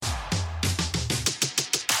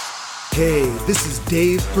Hey, this is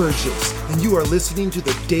Dave Burgess, and you are listening to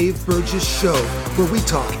The Dave Burgess Show, where we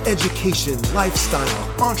talk education, lifestyle,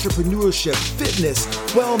 entrepreneurship, fitness,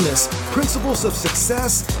 wellness, principles of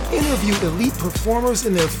success, interview elite performers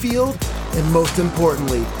in their field, and most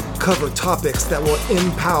importantly, cover topics that will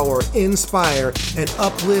empower, inspire, and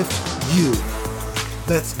uplift you.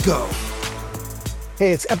 Let's go.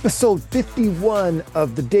 Hey, it's episode 51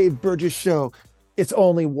 of The Dave Burgess Show. It's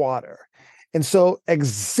only water. And so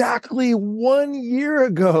exactly 1 year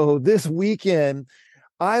ago this weekend,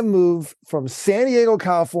 I moved from San Diego,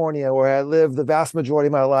 California, where I lived the vast majority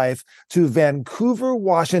of my life, to Vancouver,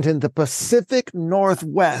 Washington, the Pacific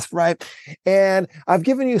Northwest, right? And I've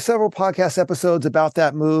given you several podcast episodes about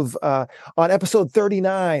that move. On episode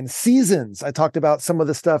 39, Seasons, I talked about some of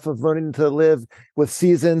the stuff of learning to live with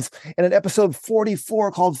seasons. And in episode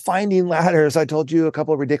 44 called Finding Ladders, I told you a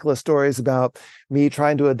couple of ridiculous stories about me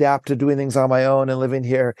trying to adapt to doing things on my own and living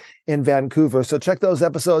here in Vancouver. So check those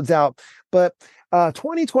episodes out. But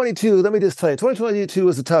 2022, let me just tell you, 2022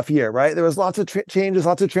 was a tough year, right? There was lots of changes,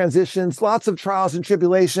 lots of transitions, lots of trials and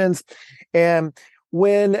tribulations. And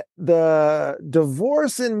when the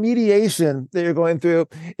divorce and mediation that you're going through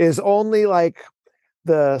is only like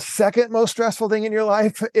the second most stressful thing in your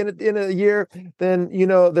life in a year, then you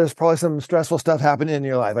know there's probably some stressful stuff happening in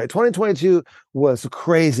your life. Right? 2022 was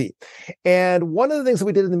crazy. And one of the things that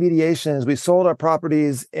we did in the mediation is we sold our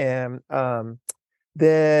properties, and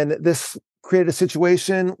then this created a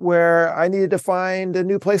situation where I needed to find a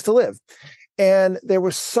new place to live. And there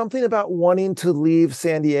was something about wanting to leave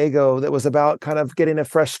San Diego that was about kind of getting a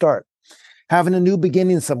fresh start, having a new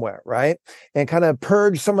beginning somewhere, right? And kind of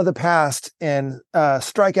purge some of the past and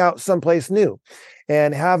strike out someplace new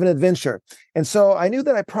and have an adventure. And so I knew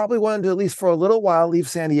that I probably wanted to, at least for a little while, leave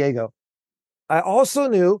San Diego. I also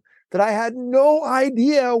knew that I had no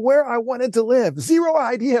idea where I wanted to live, zero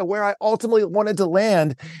idea where I ultimately wanted to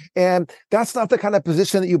land. And that's not the kind of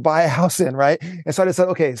position that you buy a house in, right? And so I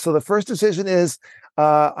decided, okay, so the first decision is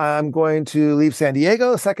I'm going to leave San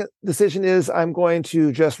Diego. The second decision is I'm going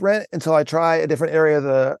to just rent until I try a different area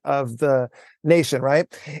of the nation, right?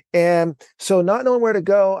 And so not knowing where to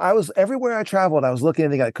go, I was everywhere I traveled, I was looking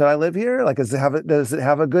and thinking, like, could I live here? Like, does it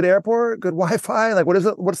have a good airport, good Wi-Fi? Like,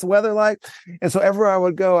 what's the weather like? And so everywhere I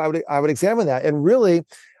would go, I would examine that. And really,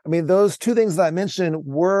 I mean, those two things that I mentioned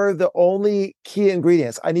were the only key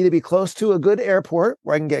ingredients. I need to be close to a good airport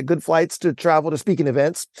where I can get good flights to travel to speaking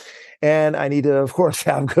events. And I need to, of course,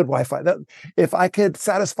 have good Wi-Fi. If I could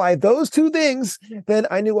satisfy those two things, then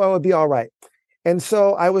I knew I would be all right. And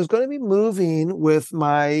so I was going to be moving with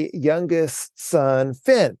my youngest son,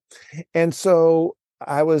 Finn. And so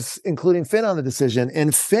I was including Finn on the decision.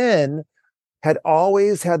 And Finn had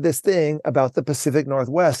always had this thing about the Pacific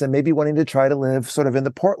Northwest and maybe wanting to try to live sort of in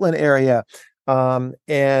the Portland area. And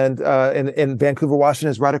Vancouver,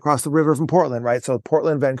 Washington is right across the river from Portland, right? So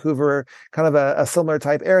Portland, Vancouver, kind of a similar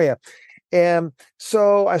type area. And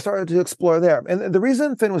so I started to explore there. And the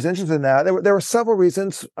reason Finn was interested in that, there were several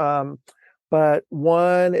reasons. But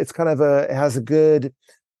one, it's kind of it has a good,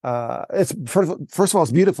 it's first of all,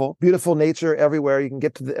 it's beautiful nature everywhere. You can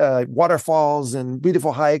get to the waterfalls and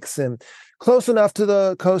beautiful hikes, and close enough to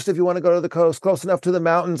the coast if you want to go to the coast, close enough to the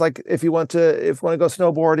mountains, like if you want to go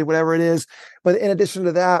snowboarding, whatever it is. But in addition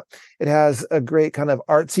to that, it has a great kind of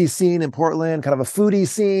artsy scene in Portland, kind of a foodie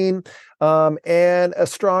scene, and a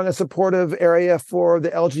strong and supportive area for the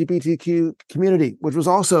LGBTQ community, which was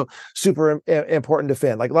also super important to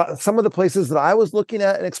Finn. Like some of the places that I was looking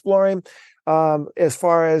at and exploring, as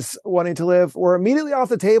far as wanting to live, were immediately off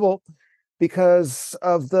the table because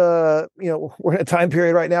of the, we're in a time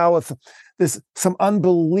period right now with some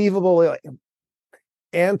unbelievable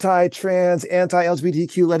anti-trans,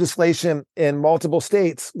 anti-LGBTQ legislation in multiple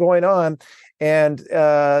states going on. And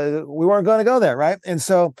we weren't going to go there, right? And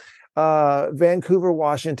so Vancouver,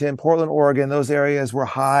 Washington, Portland, Oregon, those areas were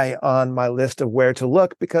high on my list of where to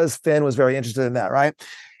look because Finn was very interested in that, right?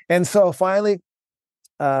 And so finally,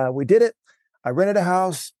 we did it. I rented a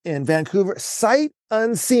house in Vancouver, sight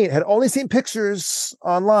unseen, had only seen pictures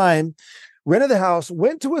online, rented the house,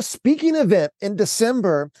 went to a speaking event in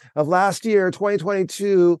December of last year,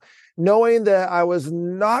 2022, knowing that I was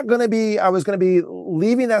going to be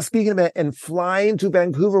leaving that speaking event and flying to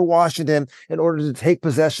Vancouver, Washington in order to take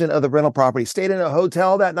possession of the rental property. Stayed in a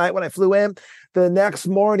hotel that night when I flew in. The next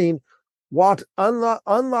morning,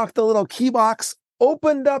 unlocked the little key box,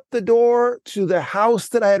 opened up the door to the house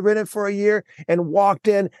that I had rented for a year and walked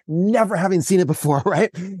in, never having seen it before,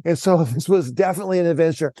 right? And so this was definitely an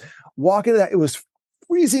adventure. Walking into that, it was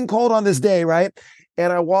freezing cold on this day, right?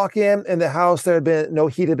 And I walk in, and the house, there had been no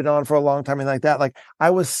heat, had been on for a long time, and like that. Like I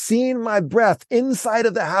was seeing my breath inside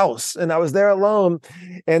of the house, and I was there alone.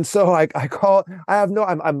 And so I call. I have no.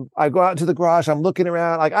 I go out to the garage. I'm looking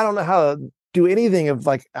around. Like I don't know how to do anything of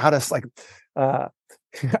like how to like.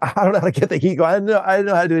 I don't know how to get the heat going. I didn't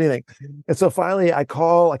know how to do anything. And so finally I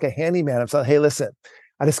call like a handyman. I'm saying, hey, listen,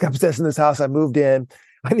 I just got possessed in this house. I moved in.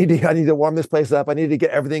 I need to warm this place up. I need to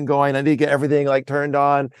get everything going. I need to get everything like turned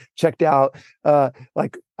on, checked out.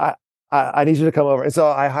 Like I need you to come over. And so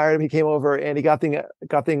I hired him. He came over and he got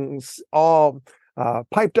things all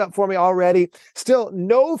piped up for me already. Still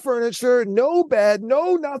no furniture, no bed,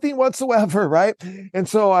 no nothing whatsoever. Right. And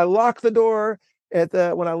so I locked the door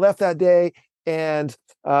when I left that day, and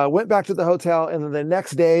went back to the hotel. And then the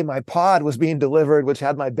next day, my pod was being delivered, which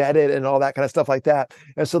had my bed in and all that kind of stuff like that.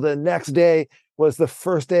 And so the next day was the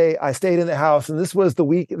first day I stayed in the house. And this was the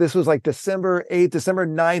week, this was like December 8th, December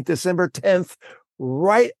 9th, December 10th,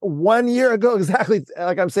 right 1 year ago, exactly.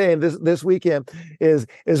 Like I'm saying, this weekend is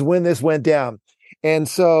when this went down. And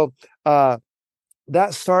so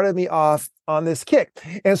that started me off on this kick.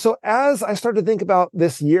 And so as I started to think about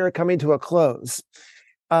this year coming to a close,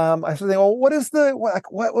 I started thinking, well,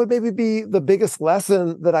 what would maybe be the biggest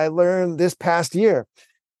lesson that I learned this past year?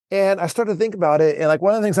 And I started to think about it. And like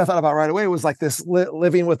one of the things I thought about right away was like this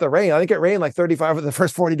living with the rain. I think it rained like 35 of the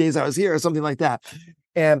first 40 days I was here or something like that.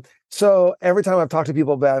 And so every time I've talked to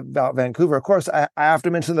people about Vancouver, of course, I have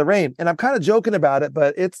to mention the rain. And I'm kind of joking about it,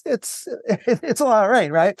 but it's a lot of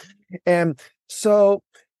rain, right? And so,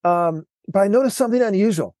 but I noticed something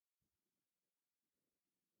unusual.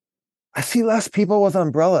 I see less people with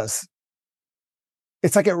umbrellas.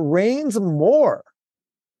 It's like it rains more,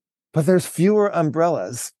 but there's fewer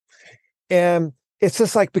umbrellas. And it's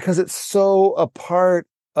just like, because it's so a part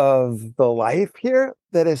of the life here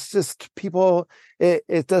that it's just people,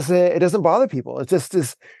 it doesn't bother people. It just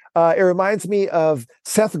is, it reminds me of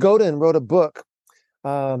Seth Godin wrote a book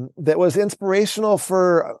that was inspirational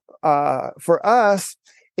for us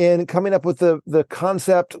in coming up with the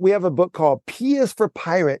concept. We have a book called P is for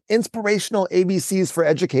Pirate, Inspirational ABCs for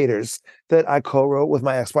Educators, that I co-wrote with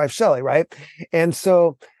my ex-wife, Shelley, right? And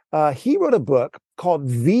so he wrote a book called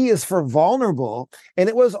V is for Vulnerable, and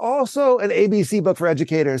it was also an ABC book for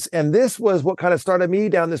educators. And this was what kind of started me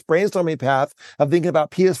down this brainstorming path of thinking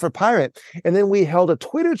about P is for Pirate. And then we held a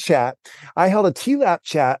Twitter chat. I held a TLAP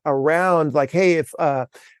chat around like, hey, if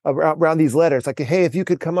around these letters, like, hey, if you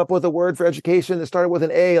could come up with a word for education that started with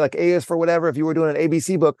an A, like A is for whatever, if you were doing an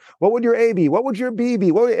ABC book, what would your A be? What would your B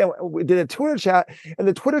be? We did a Twitter chat, and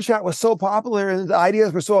the Twitter chat was so popular and the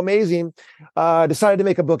ideas were so amazing, decided to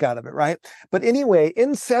make a book out of it, right? But anyway,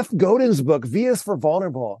 in Seth Godin's book, V is for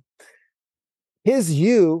Vulnerable, his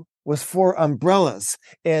U was for umbrellas.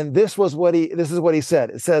 And this is what he said.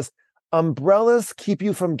 It says, umbrellas keep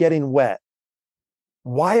you from getting wet.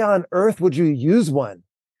 Why on earth would you use one?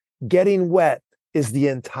 Getting wet is the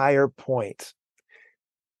entire point.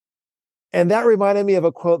 And that reminded me of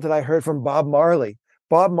a quote that I heard from Bob Marley.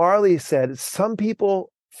 Bob Marley said, some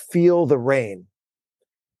people feel the rain,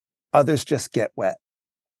 others just get wet.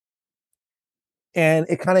 And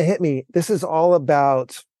it kind of hit me. This is all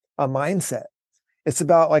about a mindset. It's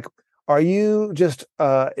about like, are you just,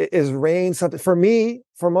 is rain something? For me,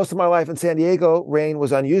 for most of my life in San Diego, rain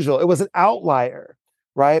was unusual. It was an outlier,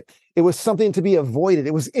 right? It was something to be avoided.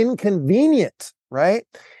 It was inconvenient, right?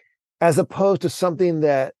 As opposed to something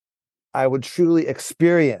that I would truly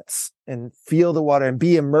experience and feel the water and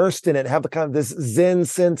be immersed in it, have the kind of this Zen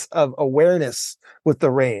sense of awareness with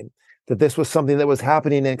the rain, that this was something that was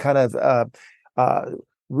happening and kind of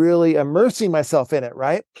really immersing myself in it,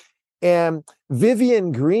 right? And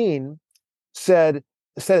Vivian Green said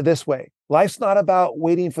it this way: life's not about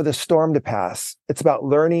waiting for the storm to pass. It's about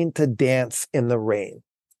learning to dance in the rain.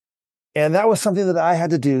 And that was something that I had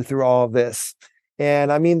to do through all of this.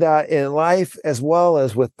 And I mean that in life as well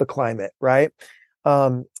as with the climate, right?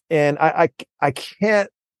 And I can't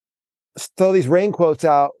throw these rain quotes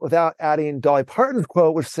out without adding Dolly Parton's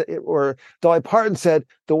quote, or Dolly Parton said,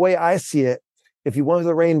 the way I see it, if you want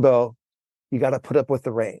the rainbow, you got to put up with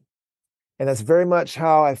the rain. And that's very much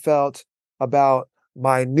how I felt about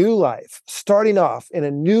my new life, starting off in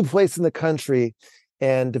a new place in the country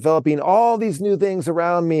and developing all these new things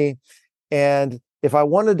around me. And if I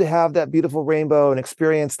wanted to have that beautiful rainbow and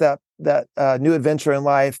experience that new adventure in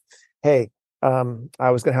life, hey, I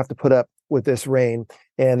was going to have to put up with this rain.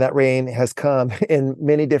 And that rain has come in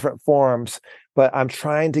many different forms, but I'm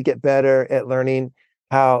trying to get better at learning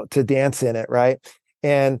how to dance in it, right?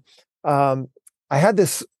 And I had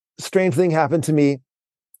this strange thing happen to me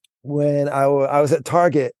when I was at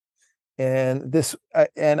Target, and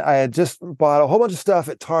I had just bought a whole bunch of stuff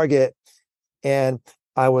at Target, and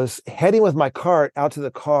I was heading with my cart out to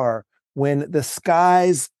the car when the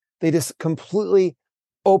skies, they just completely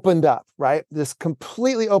opened up, right? Just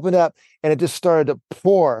completely opened up, and it just started to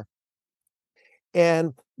pour.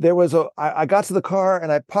 And I got to the car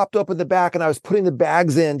and I popped open the back and I was putting the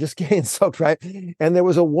bags in, just getting soaked, right? And there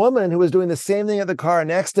was a woman who was doing the same thing at the car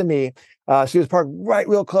next to me. She was parked right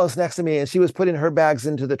real close next to me, and she was putting her bags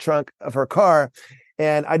into the trunk of her car.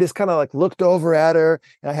 And I just kind of like looked over at her,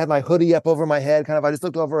 and I had my hoodie up over my head, I just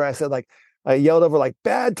looked over and I said, like, I yelled over like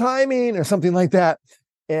bad timing or something like that.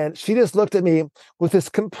 And she just looked at me with this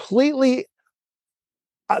completely,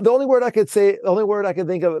 the only word I could think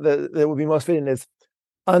of that would be most fitting is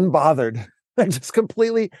unbothered. Like, just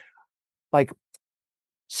completely like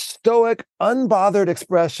stoic, unbothered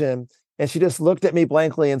expression. And she just looked at me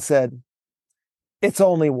blankly and said, "It's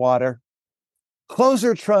only water." Closed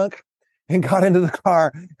her trunk and got into the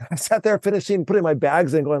car. I sat there putting my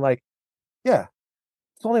bags in, going like, yeah,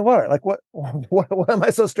 it's only water. Like, what am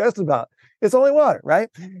I so stressed about? It's only water, right?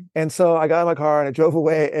 And so I got in my car and I drove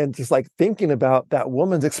away, and just like thinking about that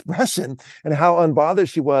woman's expression and how unbothered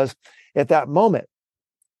she was at that moment.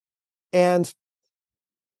 And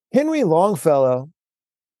Henry Longfellow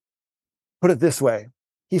put it this way.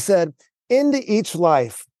 He said, "Into each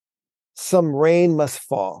life, some rain must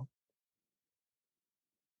fall."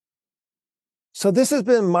 So this has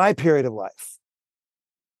been my period of life,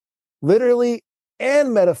 literally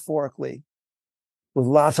and metaphorically, with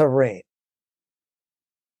lots of rain.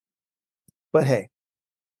 But hey,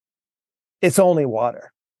 it's only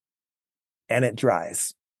water, and it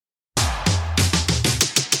dries.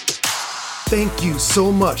 Thank you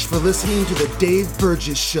so much for listening to the Dave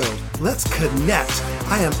Burgess Show. Let's connect.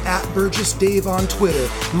 I am at Burgess Dave on Twitter.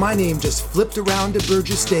 My name just flipped around to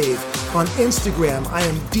Burgess Dave. On Instagram, I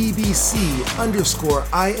am DBC_INC,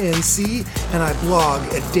 and I blog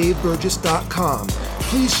at daveburgess.com.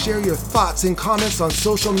 Please share your thoughts and comments on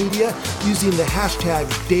social media using the hashtag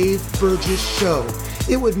DaveBurgessShow.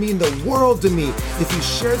 It would mean the world to me if you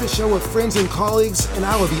share the show with friends and colleagues, and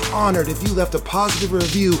I would be honored if you left a positive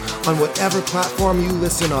review on whatever platform you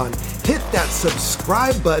listen on. Hit that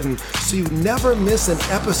subscribe button so you never miss an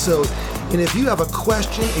episode. And if you have a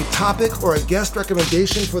question, a topic, or a guest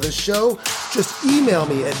recommendation for the show, just email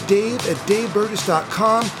me at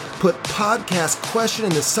dave@daveburgess.com, put podcast question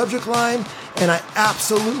in the subject line, and I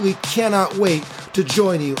absolutely cannot wait to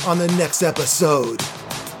join you on the next episode.